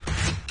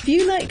If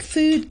you like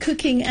food,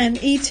 cooking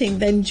and eating,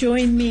 then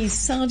join me,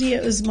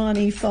 Sadia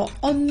Usmani, for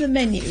On the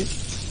Menu.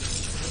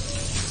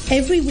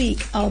 Every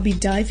week, I'll be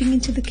diving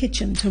into the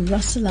kitchen to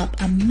rustle up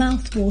a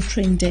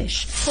mouth-watering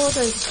dish. Pour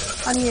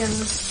those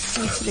onions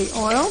into the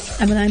oil.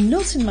 And when I'm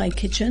not in my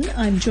kitchen,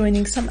 I'm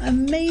joining some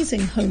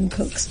amazing home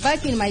cooks.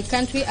 Back in my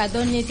country, I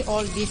don't need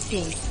all these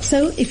things.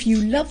 So if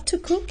you love to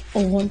cook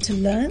or want to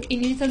learn,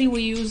 in Italy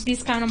we use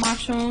these kind of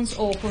mushrooms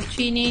or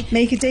porcini.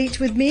 Make a date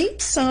with me,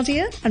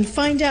 Sadia, and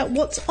find out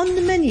what's on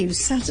the menu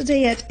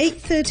Saturday at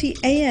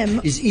 8:30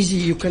 a.m. It's easy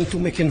you can to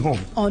make in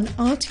home. On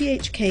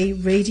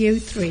RTHK Radio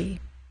 3.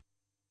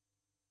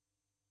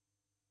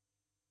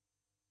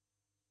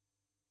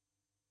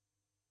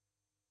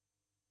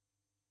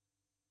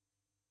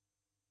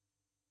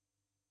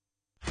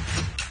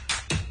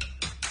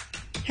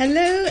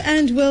 Hello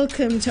and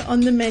welcome to On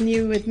the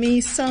Menu with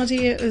me,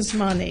 Sadia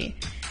Usmani.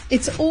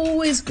 It's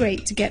always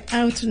great to get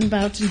out and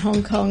about in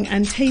Hong Kong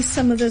and taste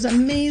some of those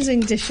amazing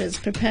dishes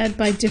prepared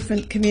by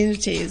different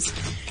communities.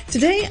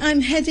 Today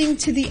I'm heading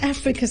to the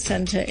Africa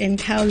Centre in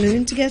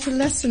Kowloon to get a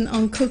lesson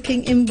on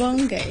cooking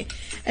Imvange,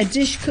 a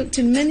dish cooked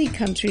in many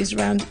countries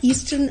around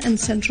eastern and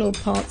central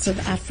parts of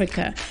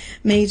Africa,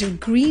 made of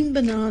green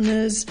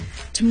bananas,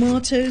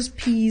 tomatoes,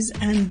 peas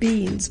and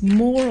beans.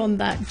 More on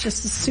that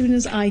just as soon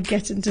as I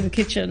get into the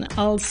kitchen.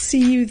 I'll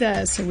see you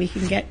there so we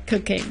can get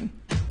cooking.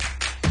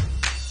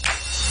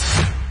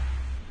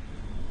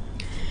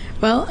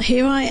 Well,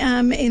 here I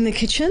am in the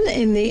kitchen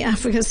in the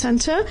Africa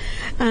Centre,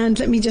 and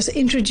let me just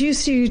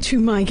introduce you to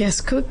my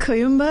guest cook,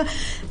 Koyumba.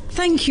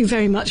 Thank you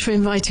very much for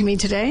inviting me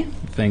today.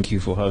 Thank you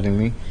for having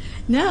me.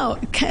 Now,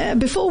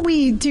 before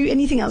we do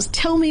anything else,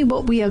 tell me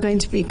what we are going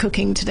to be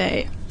cooking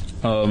today.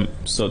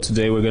 So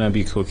today we're going to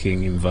be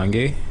cooking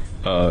Imvange.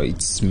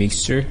 It's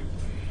mixture.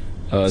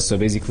 So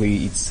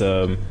basically it's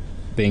the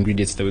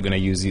ingredients that we're going to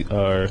use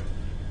are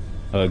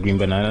green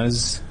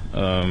bananas,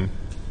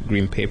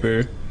 green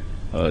pepper,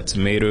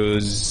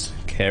 tomatoes,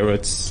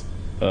 carrots,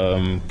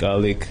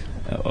 garlic,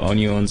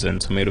 onions and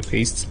tomato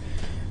paste,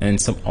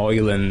 and some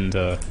oil and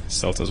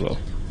salt as well.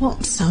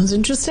 Well, sounds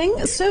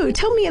interesting. So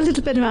tell me a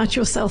little bit about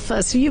yourself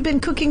first. So you've been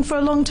cooking for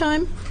a long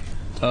time?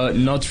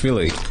 Not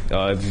really.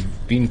 I've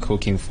been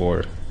cooking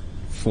for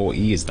 4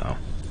 years now.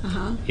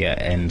 Uh-huh. Yeah,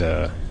 and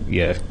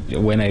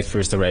when I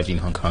first arrived in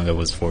Hong Kong, I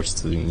was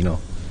forced to,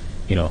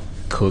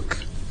 cook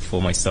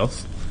for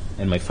myself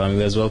and my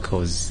family as well,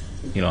 because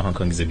Hong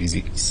Kong is a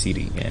busy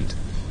city, and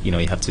you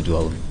have to do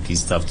all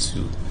these stuff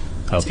to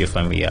help your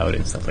family out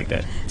and stuff like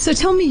that. So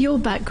tell me your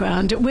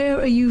background. Where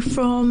are you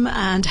from,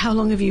 and how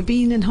long have you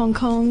been in Hong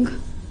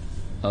Kong?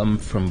 I'm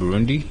from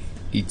Burundi.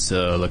 It's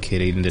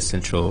located in the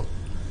central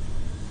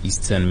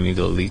eastern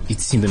Middle East.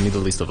 It's in the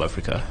Middle East of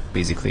Africa,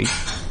 basically.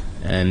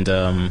 And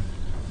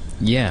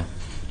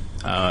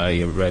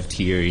I arrived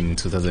here in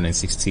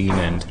 2016,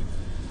 and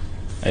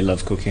I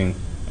love cooking.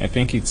 I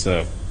think it's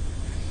a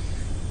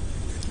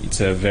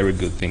very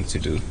good thing to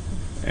do,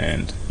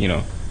 and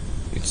it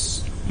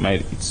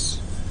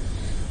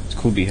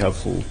could be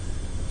helpful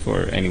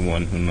for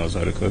anyone who knows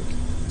how to cook,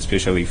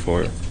 especially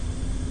for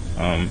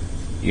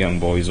young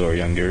boys or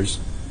young girls,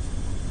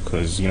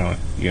 because you're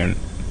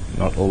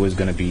not always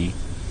going to be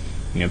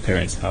in your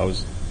parents'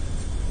 house.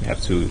 You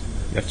have to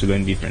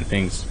learn different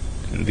things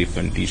and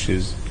different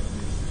dishes,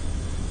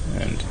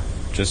 and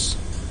just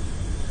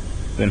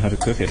learn how to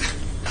cook it.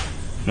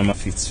 No matter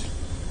if it's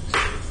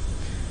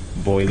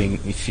boiling,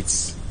 if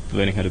it's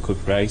learning how to cook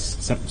rice.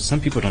 Some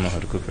people don't know how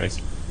to cook rice,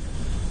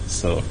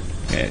 so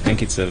I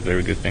think it's a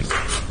very good thing.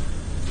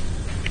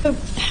 So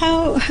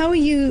how are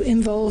you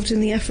involved in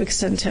the Africa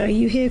Centre? Are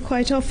you here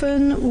quite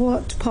often?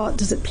 What part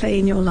does it play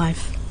in your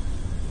life?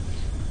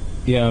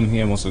 Yeah, I'm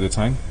here most of the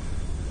time.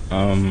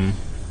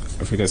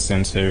 Africa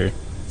Centre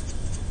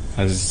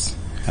has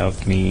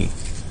helped me,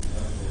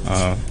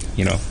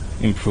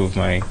 improve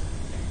my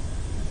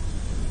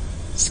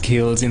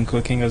skills in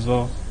cooking as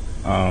well.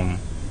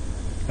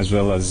 As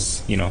well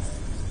as,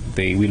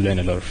 we learn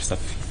a lot of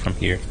stuff from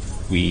here.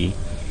 We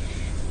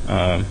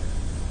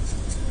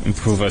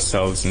improve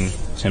ourselves in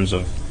terms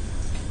of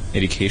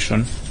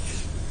education.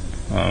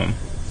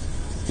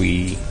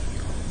 We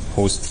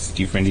host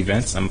different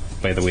events.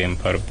 By the way, I'm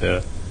part of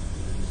the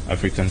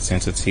African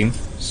Center team.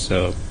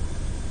 So,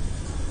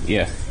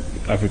 yeah,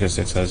 Africa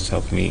Center has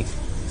helped me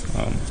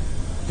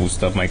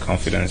boost up my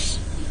confidence,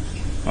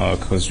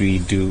 because we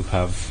do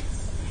have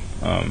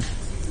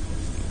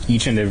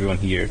each and everyone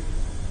here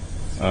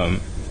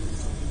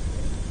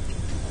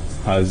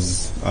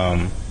has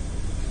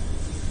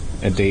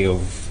a day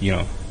of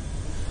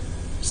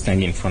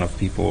standing in front of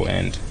people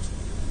and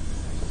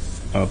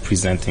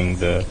presenting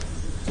the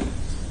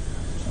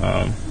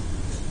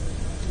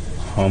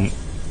home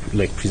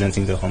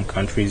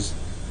country's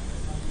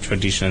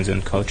traditions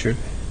and culture.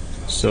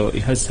 So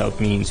it has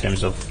helped me in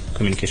terms of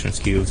communication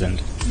skills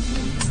and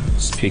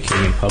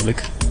speaking in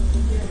public.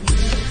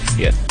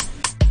 Yeah.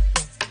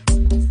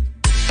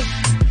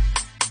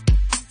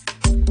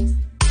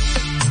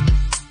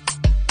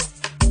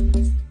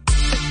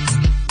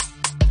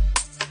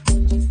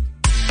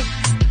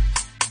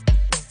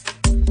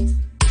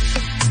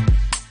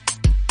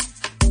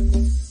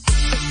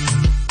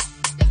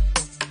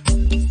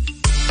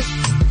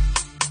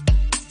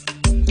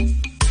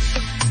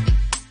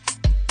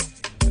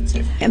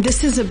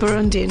 this is a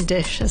Burundian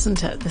dish,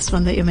 isn't it? This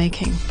one that you're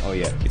making. Oh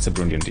yeah, it's a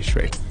Burundian dish,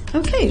 right?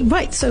 Okay,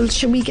 right. So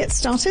shall we get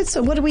started?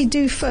 So what do we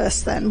do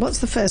first then? What's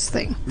the first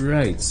thing?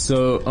 Right.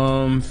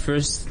 So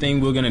first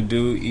thing we're gonna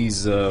do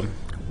is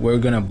we're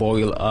gonna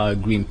boil our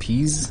green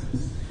peas.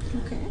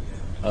 Okay.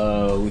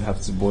 We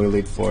have to boil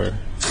it for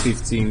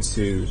 15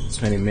 to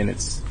 20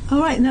 minutes.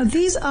 All right. Now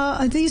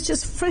are these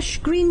just fresh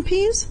green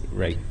peas?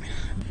 Right.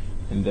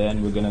 And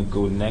then we're gonna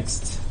go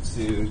next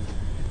to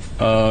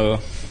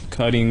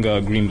cutting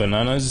green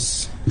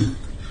bananas.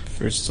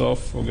 First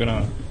off, we're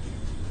gonna.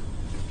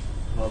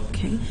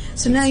 Okay.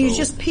 So now you're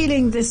just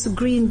peeling this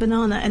green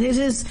banana, and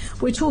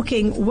we're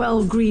talking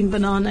green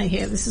banana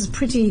here. This is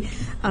pretty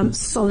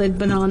solid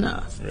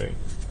banana. Right.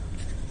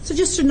 So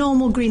just a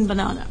normal green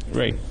banana.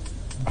 Right.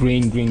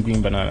 Green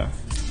banana.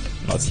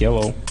 Not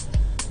yellow.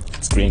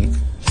 It's green.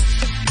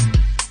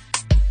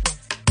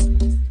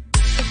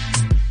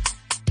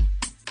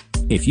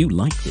 If you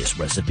like this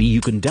recipe,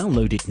 you can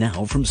download it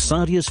now from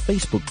Sadia's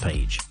Facebook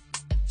page.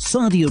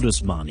 Sadia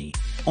Usmani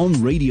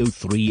on Radio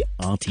 3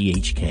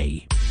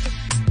 RTHK.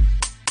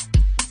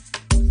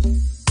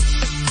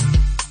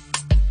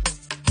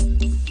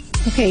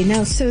 Okay,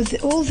 now so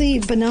all the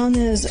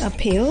bananas are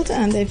peeled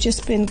and they've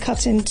just been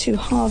cut into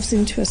halves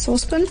into a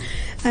saucepan,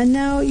 and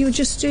now you're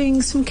just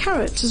doing some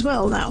carrots as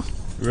well now.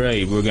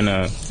 Right, we're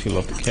gonna peel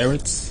off the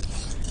carrots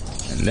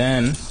and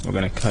then we're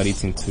gonna cut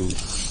it into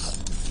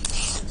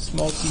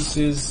small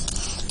pieces,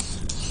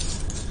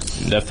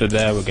 and after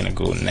that we're gonna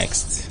go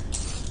next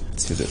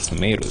to the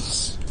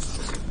tomatoes.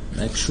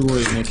 Make sure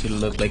you make it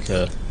look like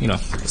a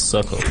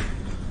circle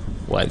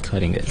while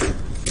cutting it,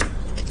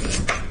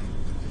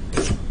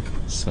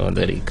 so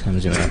that it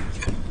comes in a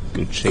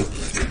good shape.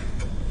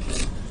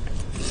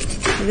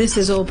 This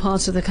is all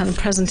part of the kind of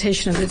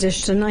presentation of the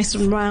dish. So nice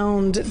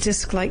round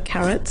disc-like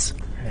carrots.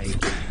 Right.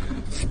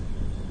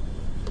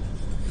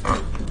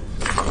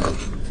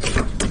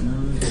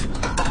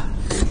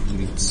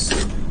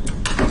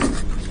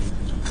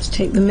 Just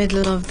take the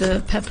middle of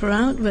the pepper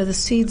out where the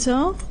seeds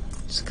are.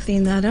 Just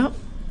clean that up.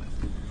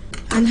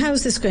 And how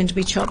is this going to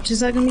be chopped? Is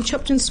that going to be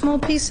chopped in small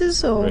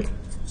pieces or? Right.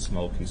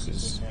 Small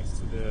pieces.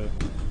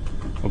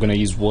 We're gonna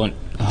use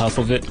half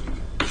of it.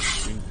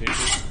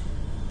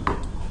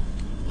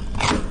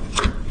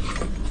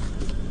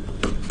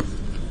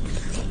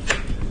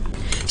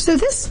 So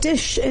this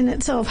dish in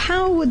itself,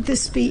 how would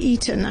this be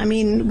eaten? I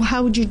mean,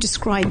 how would you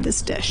describe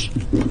this dish?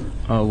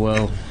 Oh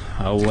well,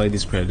 how will I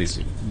describe this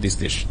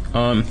dish?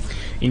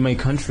 In my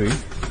country,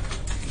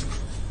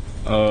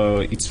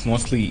 it's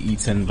mostly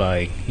eaten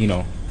by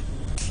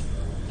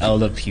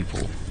elder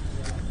people,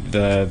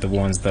 the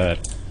ones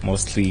that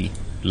mostly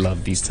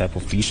love this type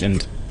of fish,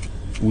 and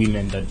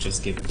women that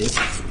just get it.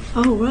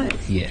 Oh right.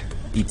 Yeah,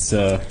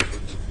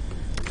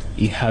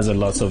 it has a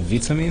lot of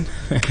vitamin,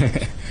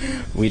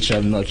 which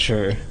I'm not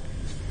sure.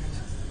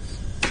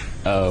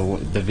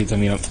 The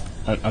vitamin,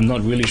 I'm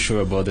not really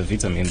sure about the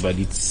vitamin, but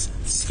it is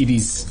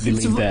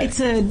believed that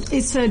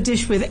it's a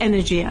dish with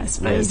energy, I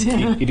suppose.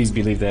 It is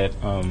believed that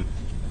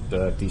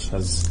the dish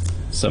has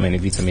so many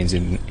vitamins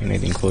in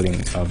it, including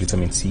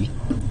vitamin C.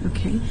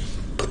 Okay.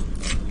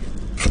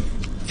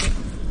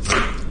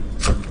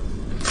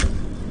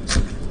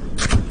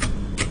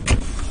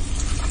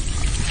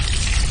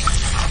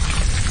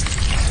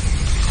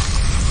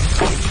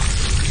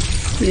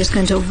 We're just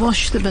going to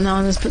wash the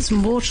bananas, put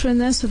some water in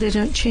there so they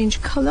don't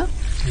change colour.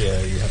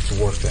 Yeah, you have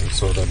to wash them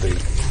so that they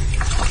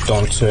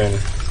don't turn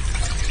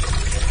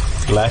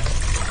black,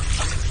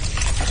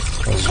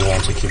 because you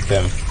want to keep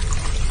them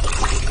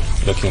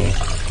looking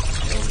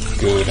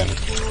good and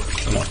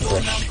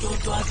fresh.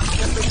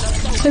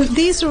 So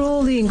these are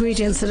all the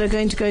ingredients that are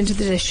going to go into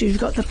the dish. You've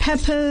got the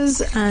peppers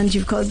and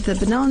you've got the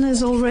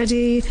bananas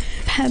already,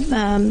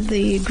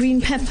 the green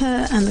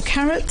pepper and the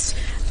carrots.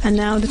 And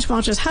now the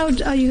tomatoes. How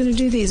are you going to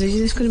do these? Are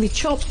you just going to be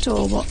chopped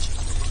or what?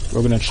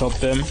 We're going to chop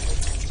them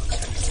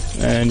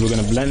and we're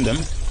going to blend them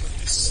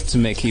to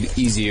make it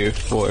easier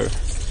for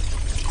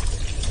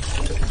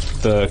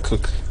the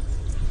cook.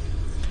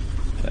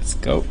 Let's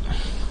go.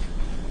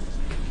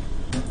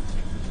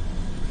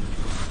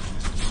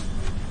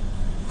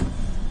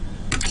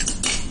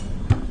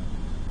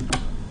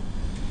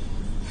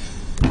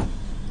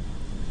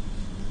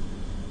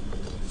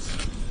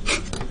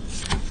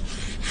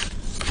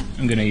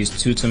 I'm gonna use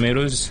 2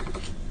 tomatoes,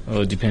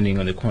 or depending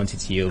on the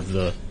quantity of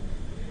the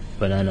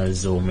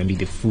bananas or maybe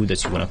the food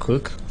that you want to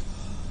cook.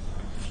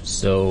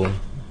 So,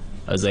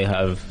 as I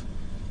have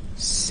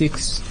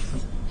 6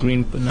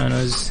 green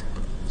bananas,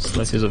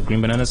 slices of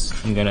green bananas,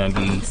 I'm gonna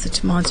be the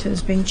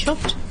tomatoes being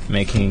chopped,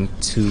 making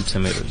 2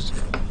 tomatoes,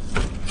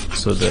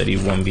 so that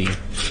it won't be,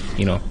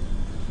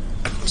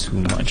 too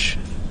much.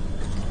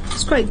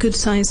 It's quite good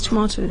sized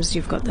tomatoes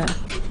you've got there.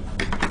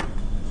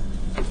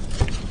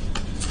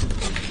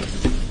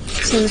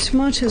 So the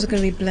tomatoes are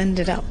going to be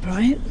blended up,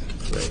 right?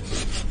 Right.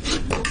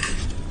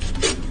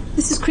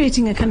 This is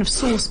creating a kind of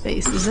sauce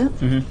base, is it?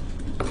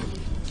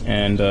 Mm-hmm.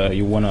 And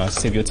you want to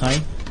save your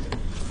time.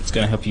 It's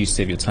going to help you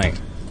save your time.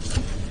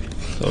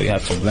 So you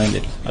have to blend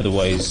it.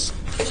 Otherwise,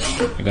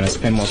 you're going to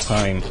spend more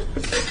time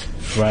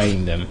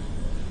frying them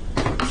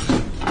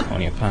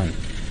on your pan.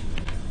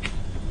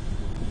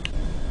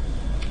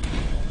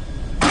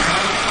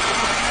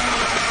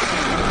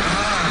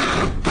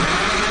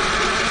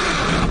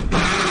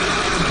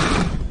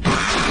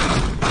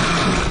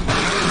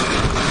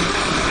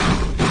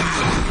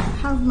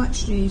 How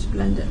much do you need to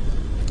blend it?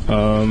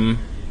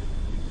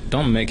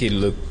 Don't make it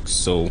look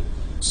so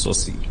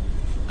saucy.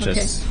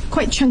 Just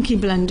quite chunky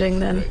blending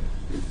then.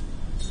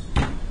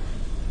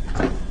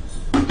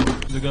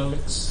 the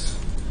garlics.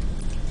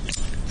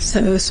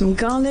 So some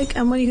garlic,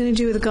 and what are you going to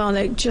do with the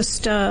garlic?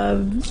 Just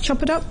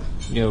chop it up?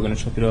 Yeah, we're gonna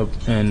chop it up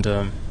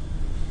and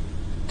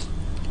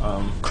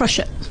Crush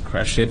it.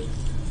 crush it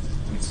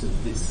into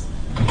this.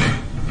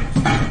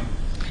 I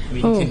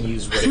mean, you can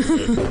use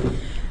whatever.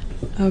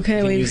 Okay,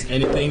 You can use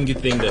anything you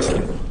think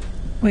that.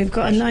 we've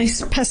got a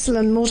nice pestle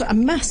and mortar, a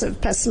massive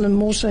pestle and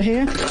mortar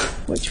here,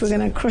 which we're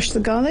going to crush the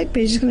garlic, but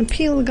you're just going to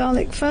peel the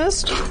garlic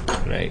first.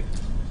 Right.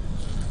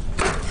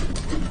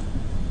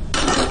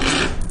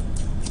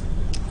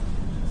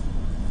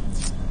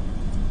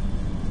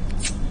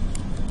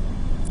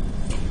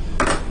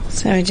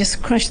 So I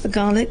just crush the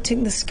garlic,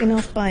 take the skin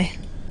off by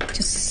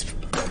just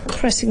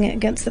pressing it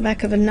against the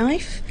back of a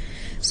knife.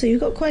 So you've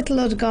got quite a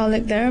lot of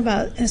garlic there,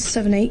 about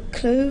 7-8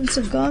 cloves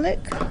of garlic.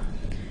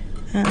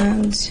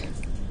 And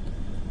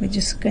we're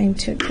just going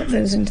to put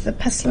those into the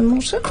pestle and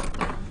mortar.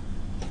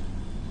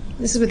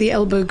 This is where the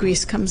elbow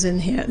grease comes in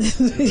here.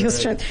 Your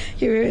strength.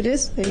 Here it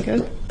is. There you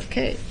go.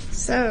 Okay,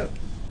 so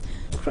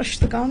crush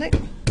the garlic.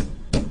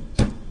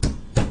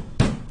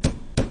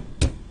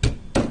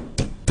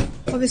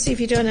 Obviously,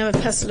 if you don't have a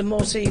pestle and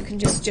mortar, you can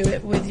just do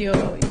it with you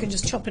can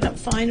just chop it up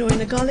fine or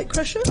in a garlic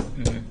crusher.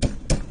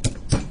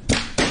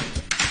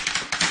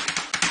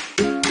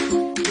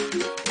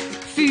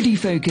 Foodie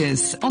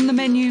Focus. On the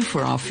menu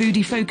for our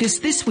Foodie Focus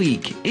this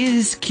week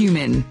is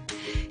cumin.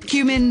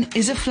 Cumin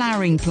is a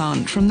flowering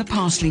plant from the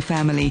parsley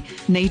family,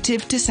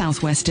 native to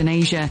southwestern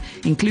Asia,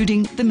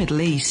 including the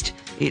Middle East.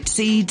 Its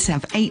seeds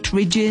have 8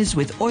 ridges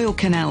with oil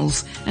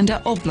canals and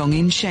are oblong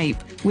in shape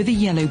with a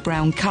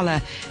yellow-brown colour.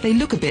 They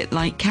look a bit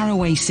like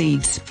caraway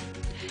seeds.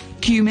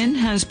 Cumin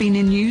has been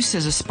in use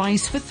as a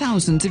spice for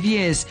thousands of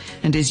years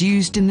and is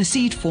used in the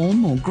seed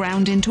form or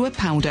ground into a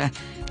powder.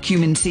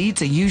 Cumin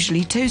seeds are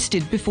usually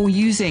toasted before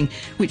using,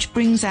 which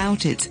brings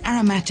out its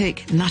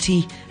aromatic,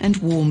 nutty and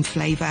warm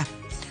flavour.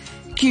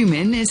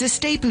 Cumin is a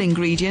staple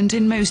ingredient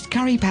in most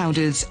curry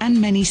powders and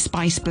many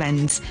spice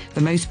blends,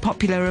 the most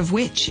popular of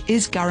which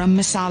is garam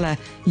masala,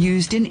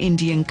 used in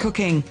Indian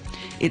cooking.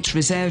 It's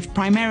reserved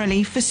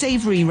primarily for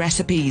savoury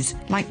recipes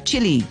like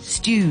chili,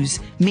 stews,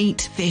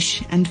 meat,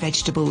 fish and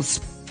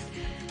vegetables.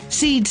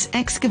 Seeds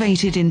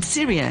excavated in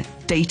Syria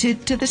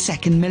dated to the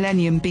 2nd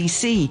millennium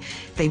BC.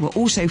 They were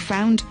also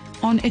found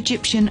on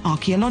Egyptian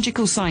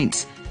archaeological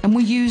sites and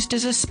were used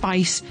as a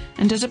spice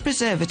and as a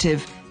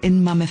preservative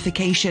in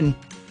mummification.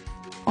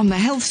 On the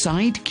health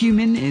side,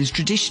 cumin is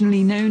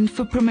traditionally known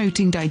for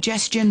promoting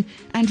digestion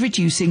and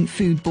reducing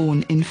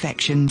foodborne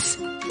infections.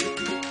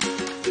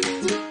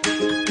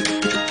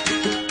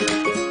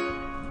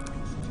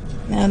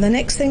 Now the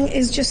next thing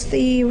is just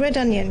the red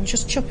onion,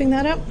 just chopping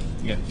that up.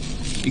 Yeah.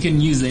 You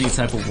can use any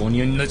type of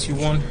onion that you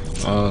want,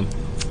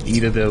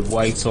 either the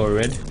white or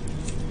red,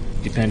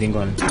 depending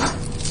on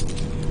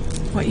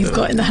What you've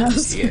got in the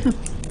house. Yeah.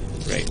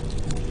 Right.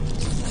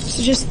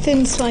 So just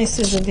thin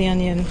slices of the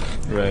onion.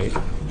 Right.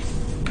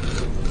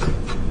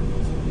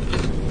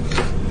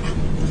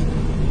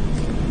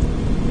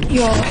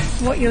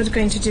 What you're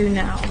going to do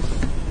now?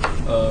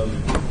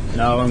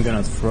 Now I'm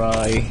gonna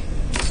fry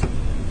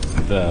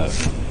the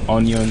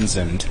onions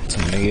and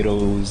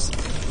tomatoes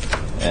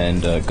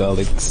and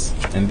garlics,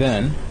 and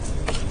then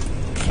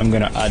I'm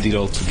gonna add it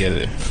all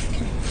together.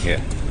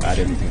 Yeah, add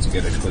everything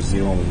together because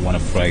you don't want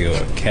to fry your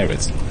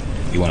carrots.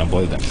 You want to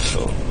boil them.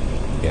 So,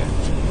 yeah.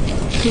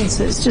 Okay,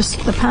 so it's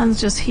just the pan's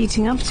just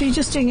heating up. So you're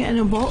just doing it in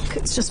a wok.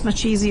 It's just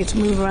much easier to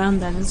move around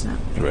then, isn't it?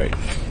 Right.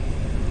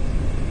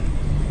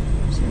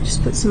 So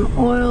just put some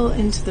oil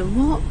into the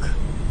wok.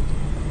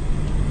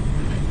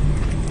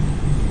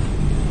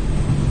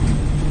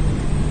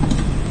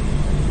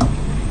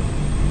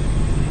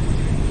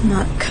 And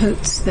that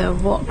coats the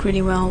wok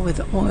really well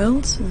with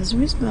oil. So there's a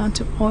reasonable amount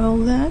of oil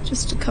there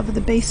just to cover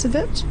the base of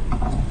it.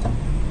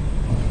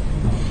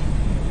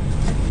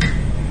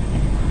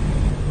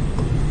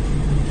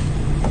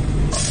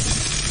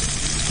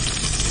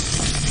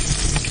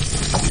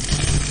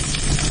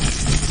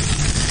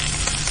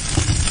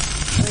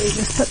 So you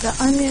just put the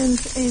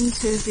onions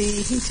into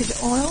the heated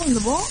oil in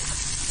the wok.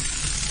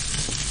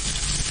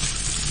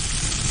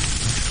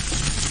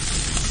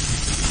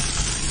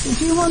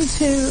 Do you want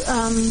to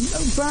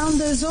brown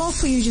those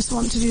off, or you just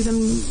want to do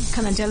them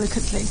kind of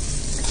delicately?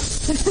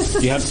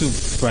 You have to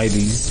fry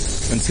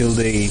these until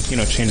they,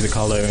 change the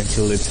color,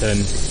 until they turn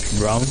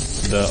brown,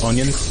 the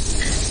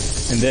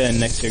onions. And then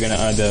next you're going to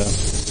add,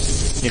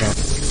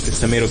 the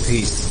tomato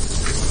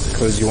paste,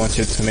 because you want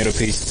your tomato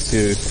paste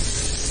to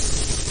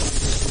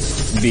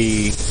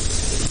be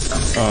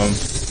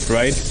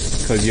fried,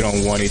 because you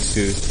don't want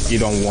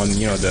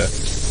the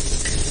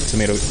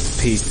tomato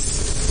paste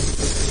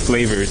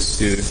flavor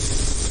to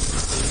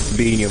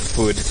be in your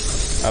food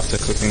after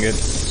cooking it.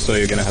 So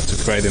you're gonna have to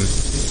fry them,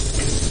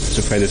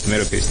 to fry the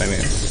tomato paste, I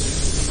mean.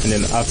 And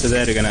then after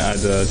that, you're gonna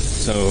add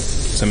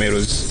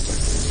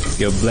tomatoes,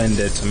 your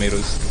blended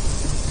tomatoes.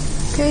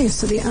 Okay,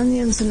 so the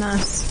onions are now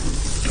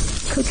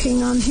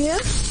cooking on here.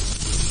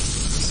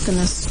 Just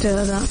gonna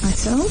stir that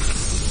myself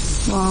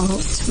while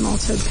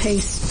tomato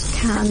paste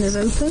can is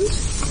opened.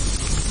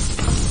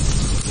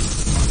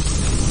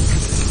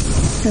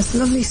 There's a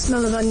lovely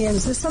smell of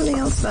onions. There's something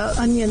else about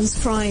onions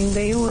frying.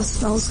 They always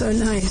smell so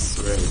nice.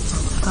 Right.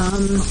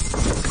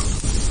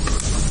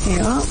 Here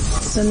you are.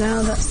 So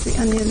now that's the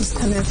onions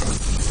kind of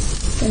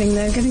getting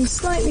there, getting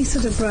slightly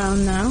sort of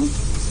brown now.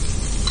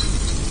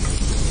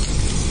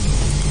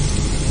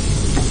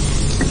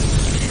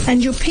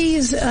 And your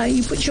peas,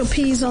 you put your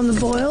peas on the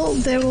boil.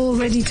 They're all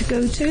ready to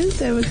go too?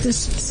 They're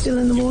just still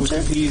in the water?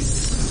 Put the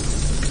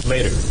peas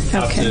later,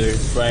 after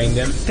frying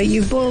them. But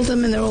you've boiled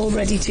them and they're all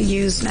ready to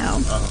use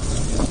now.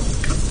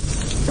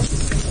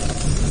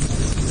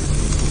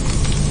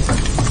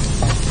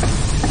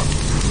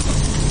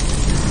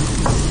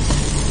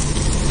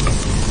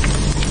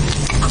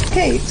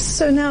 Okay,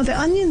 so now the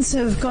onions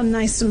have gone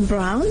nice and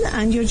brown,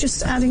 and you're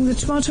just adding the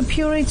tomato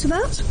puree to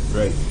that?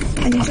 Right.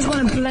 And you just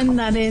want to blend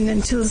that in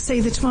until, say,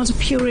 the tomato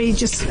puree,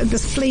 just the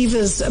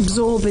flavors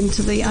absorb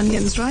into the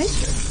onions, right?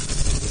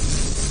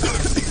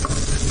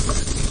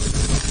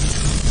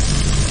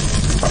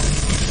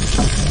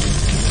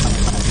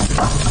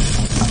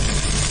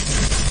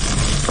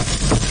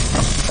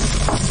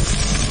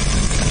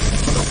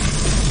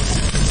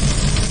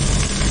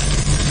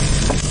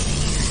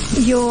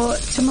 Your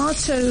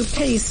tomato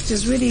paste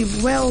is really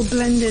well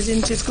blended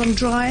into, it's gone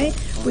dry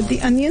with the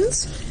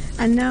onions,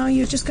 and now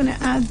you're just going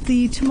to add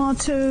the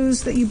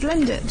tomatoes that you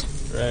blended.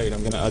 Right, I'm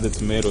going to add the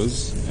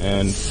tomatoes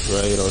and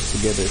fry it all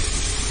together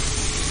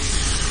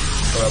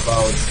for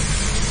about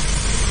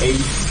 8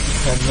 to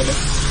 10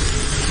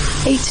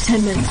 minutes. 8 to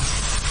 10 minutes.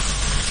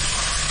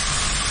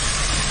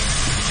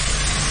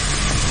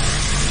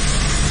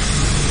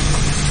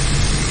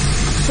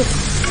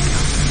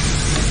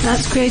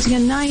 That's creating a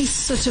nice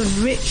sort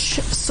of rich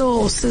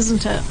sauce,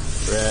 isn't it?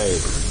 Right.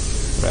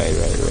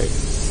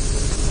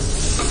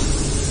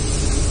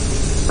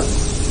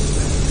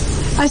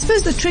 I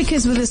suppose the trick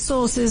is with the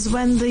sauce is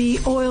when the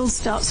oil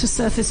starts to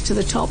surface to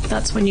the top,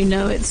 that's when you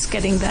know it's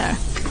getting there.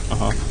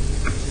 Now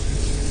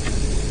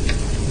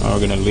we're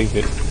going to leave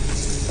it.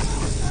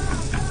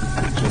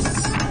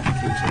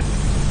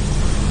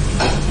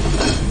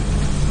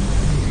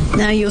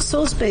 Now your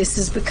sauce base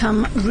has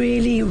become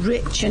really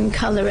rich in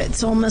color.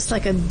 It's almost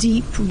like a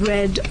deep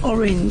red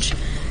orange,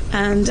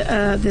 and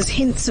there's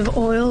hints of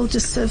oil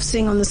just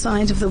surfacing on the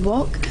side of the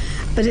wok,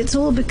 but it's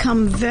all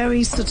become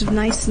very sort of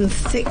nice and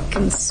thick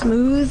and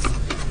smooth,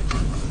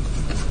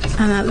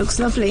 and that looks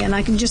lovely. And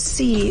I can just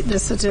see the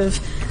sort of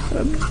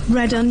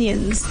red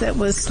onions that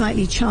was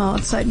slightly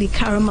charred, slightly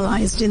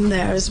caramelized in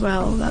there as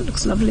well. That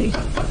looks lovely.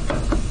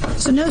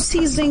 So no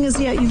seasoning as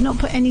yet? You've not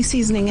put any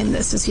seasoning in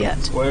this as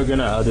yet? We're going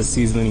to add the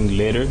seasoning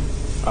later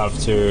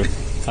after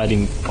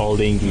adding all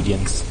the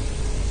ingredients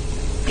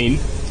in.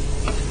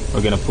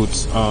 We're going to put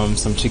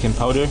some chicken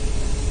powder,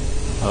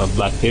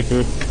 black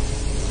pepper.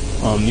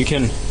 You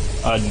can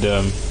add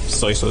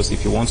soy sauce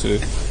if you want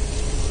to.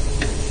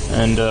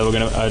 And we're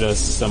going to add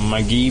some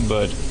Maggi,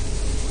 but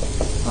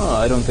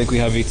I don't think we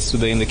have it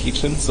today in the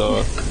kitchen,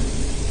 so...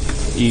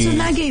 So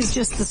Maggi is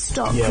just the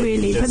stock,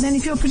 really. But then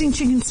if you're putting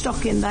chicken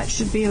stock in, that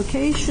should be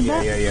okay, should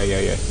that? Yeah.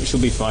 It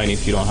should be fine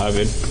if you don't have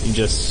it.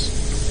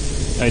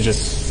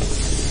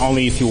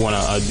 Only if you want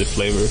to add the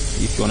flavor,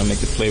 if you want to make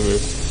the flavor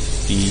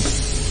be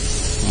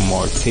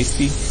more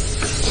tasty.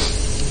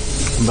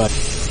 But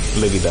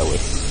leave it that way.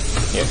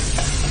 Yeah.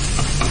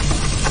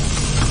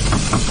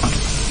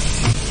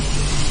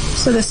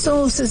 So the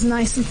sauce is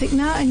nice and thick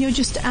now, and you're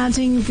just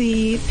adding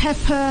the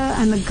pepper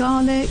and the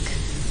garlic,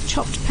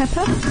 chopped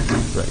pepper.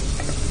 Right.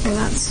 Well,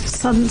 that's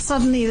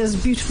suddenly there's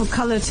beautiful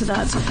color to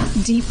that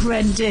deep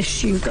red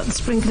dish. You've got the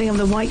sprinkling of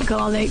the white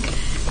garlic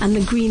and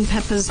the green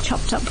peppers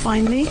chopped up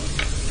finely.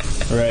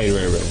 Right.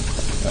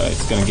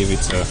 It's going to give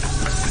it a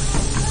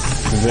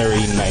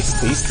very nice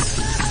taste.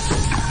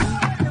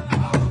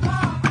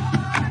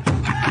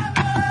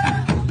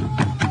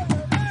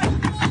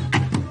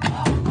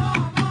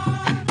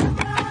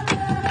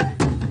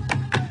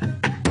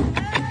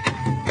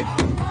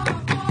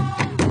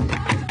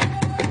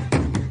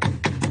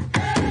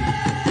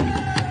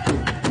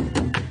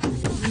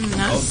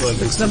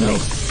 Looks lovely.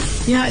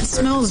 Yeah, it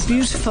smells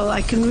beautiful.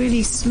 I can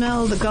really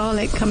smell the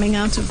garlic coming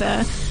out of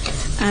there,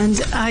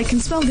 and I can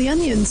smell the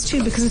onions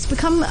too, because it's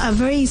become a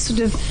very sort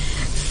of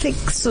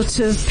thick, sort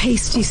of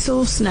pasty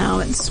sauce now.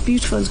 It's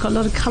beautiful. It's got a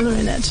lot of colour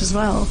in it as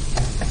well.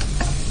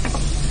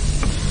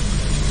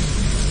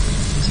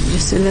 So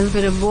just a little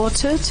bit of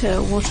water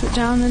to water it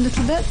down a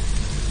little bit.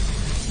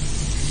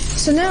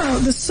 So now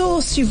the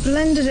sauce, you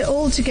blended it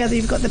all together.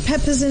 You've got the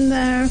peppers in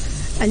there,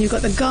 and you've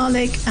got the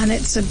garlic, and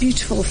it's a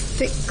beautiful,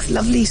 thick,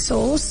 lovely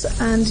sauce.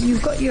 And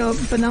you've got your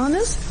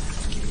bananas?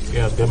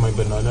 Yeah, I've got my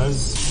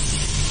bananas.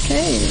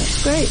 Okay,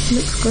 that's great.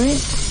 Looks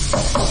great.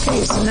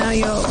 Okay, so now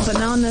your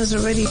bananas are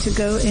ready to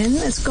go in.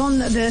 It's gone,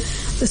 the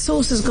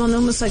sauce has gone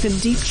almost like a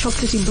deep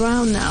chocolatey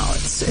brown now.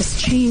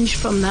 It's changed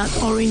from that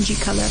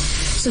orangey colour.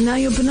 So now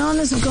your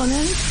bananas have gone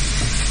in.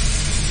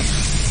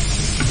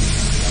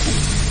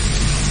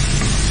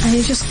 And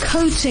you're just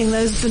coating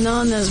those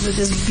bananas with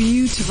this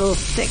beautiful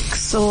thick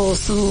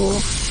sauce. Oh,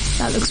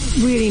 that looks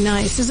really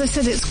nice. As I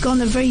said, it's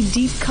gone a very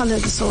deep colour,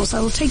 the sauce. I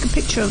will take a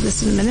picture of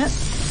this in a minute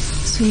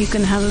so you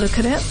can have a look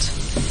at it.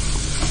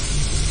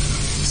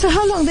 So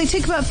how long? They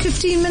take about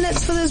 15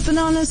 minutes for those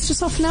bananas to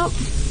soften up?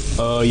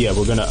 Yeah,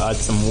 we're gonna add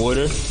some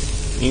water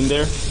in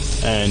there,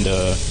 and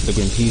the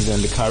green peas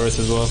and the carrots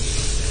as well.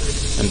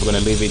 And we're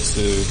gonna leave it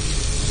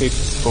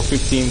for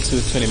 15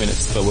 to 20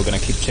 minutes, but we're gonna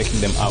keep checking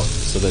them out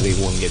so that they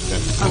won't get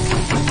burnt.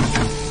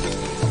 Okay.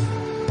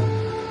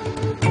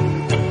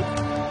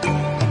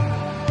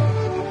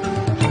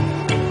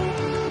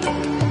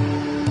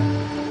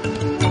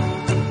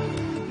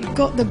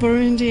 Got the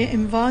Burundi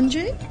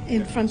Imvange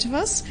in front of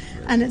us,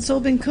 and it's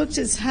all been cooked.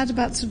 It's had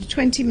about sort of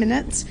 20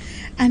 minutes,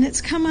 and it's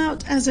come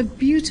out as a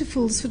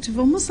beautiful sort of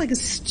almost like a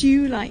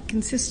stew-like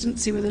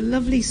consistency with a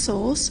lovely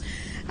sauce.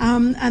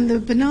 And the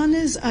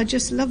bananas are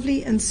just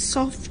lovely and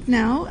soft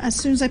now as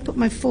soon as I put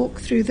my fork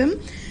through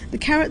them. The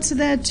carrots are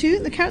there too.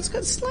 The carrots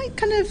got slight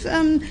kind of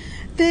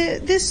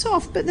they're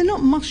soft, but they're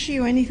not mushy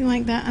or anything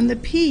like that. And the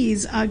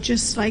peas are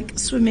just like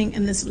swimming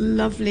in this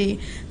lovely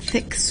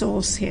thick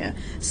sauce here.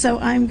 So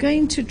I'm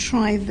going to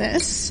try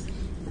this,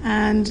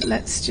 and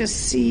let's just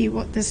see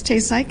what this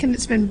tastes like. And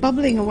it's been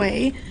bubbling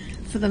away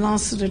for the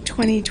last sort of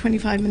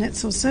 20-25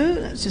 minutes or so.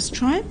 Let's just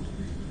try it.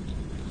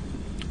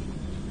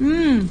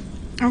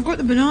 I've got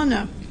the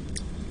banana.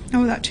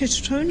 Oh, that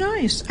tastes so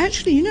nice.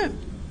 Actually, you know,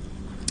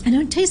 I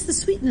don't taste the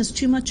sweetness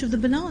too much of the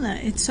banana.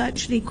 It's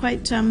actually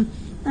quite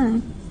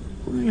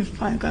let me just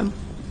try again.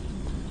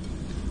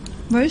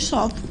 Very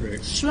soft.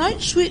 Right.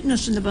 Slight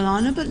sweetness in the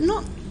banana, but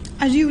not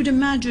as you would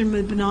imagine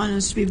with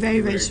bananas to be very,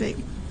 very sweet.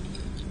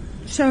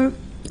 So,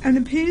 and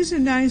the peas are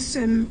nice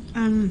and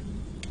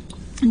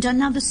done.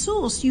 Now the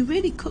sauce, you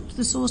really cooked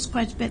the sauce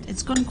quite a bit.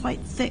 It's gone quite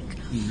thick,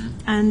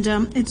 and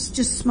it's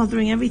just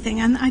smothering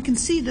everything. And I can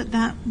see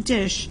that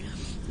dish,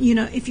 you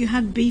know, if you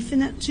had beef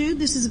in it too,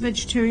 this is a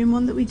vegetarian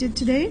one that we did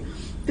today.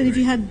 But if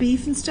you had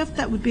beef and stuff,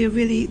 that would be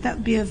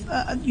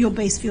your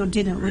base for your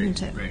dinner,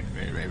 wouldn't it? Right.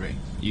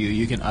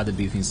 You can add the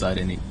beef inside,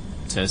 and it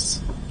tastes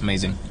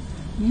amazing.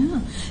 Yeah.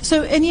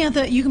 So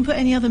you can put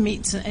any other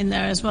meats in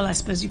there as well. I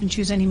suppose you can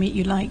choose any meat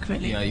you like,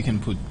 really. Yeah, you can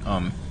put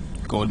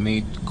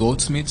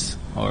goat's meat,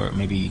 or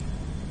maybe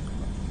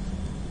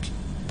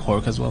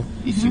pork as well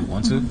if you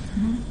want to,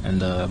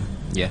 and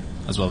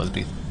as well as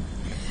beef.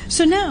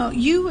 So now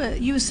you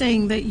were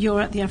saying that you're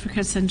at the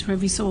Africa Centre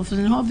every so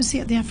often, and obviously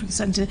at the Africa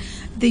Centre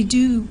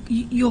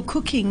you're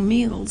cooking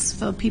meals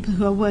for people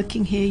who are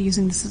working here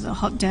using this as a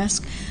hot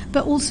desk,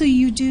 but also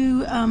you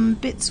do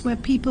bits where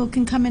people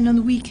can come in on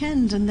the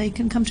weekend and they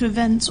can come to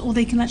events, or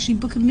they can actually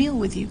book a meal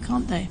with you,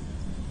 can't they?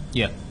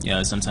 Yeah.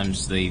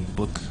 Sometimes they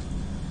book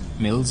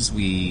meals.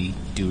 We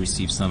do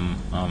receive some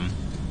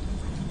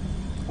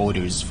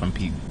orders from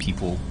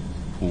people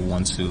who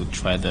want to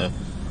try the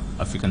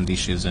African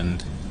dishes,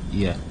 and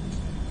yeah.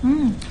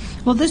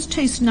 Well, this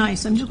tastes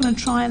nice. I'm just going to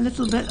try a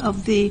little bit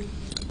of the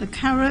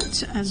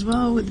carrot as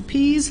well with the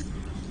peas.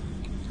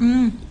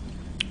 And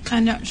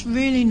that's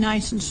really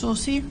nice and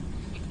saucy.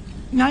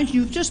 Nice.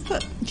 You've just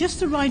put just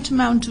the right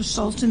amount of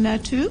salt in there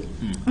too,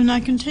 and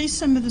I can taste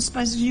some of the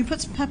spices. You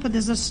put some pepper.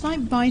 There's a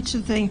slight bite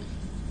of the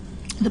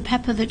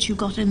pepper that you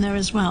got in there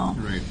as well.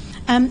 Right.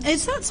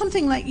 Is that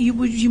something like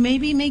would you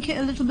maybe make it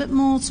a little bit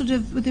more sort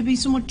of? Would there be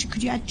some more?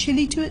 Could you add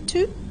chili to it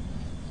too?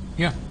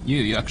 Yeah,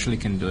 you actually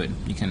can do it.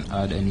 You can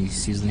add any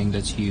seasoning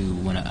that you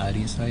want to add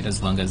inside,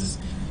 as long as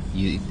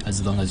you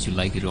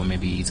like it, or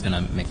maybe it's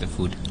gonna make the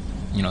food,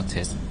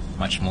 taste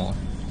much more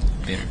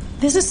better.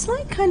 There's a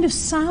slight kind of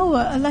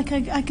sour, like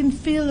I can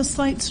feel a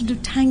slight sort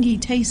of tangy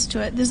taste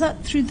to it. Is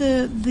that through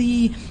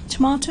the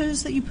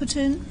tomatoes that you put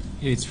in?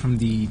 Yeah, it's from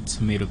the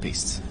tomato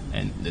paste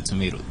and the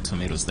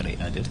tomatoes that I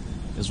added,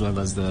 as well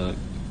as the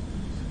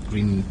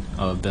green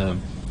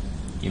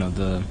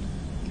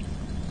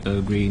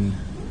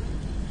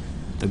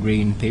the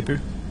green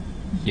paper.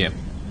 Yeah,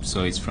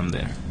 so it's from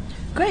there.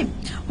 Great.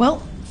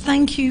 Well,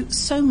 thank you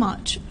so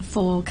much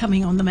for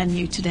coming on the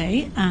menu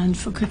today and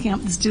for cooking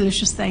up this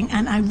delicious thing.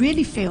 And I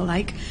really feel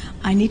like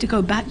I need to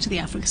go back to the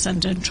Africa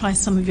Centre and try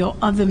some of your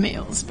other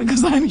meals,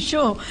 because I'm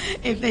sure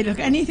if they look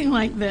anything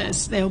like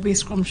this, they'll be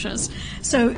scrumptious. So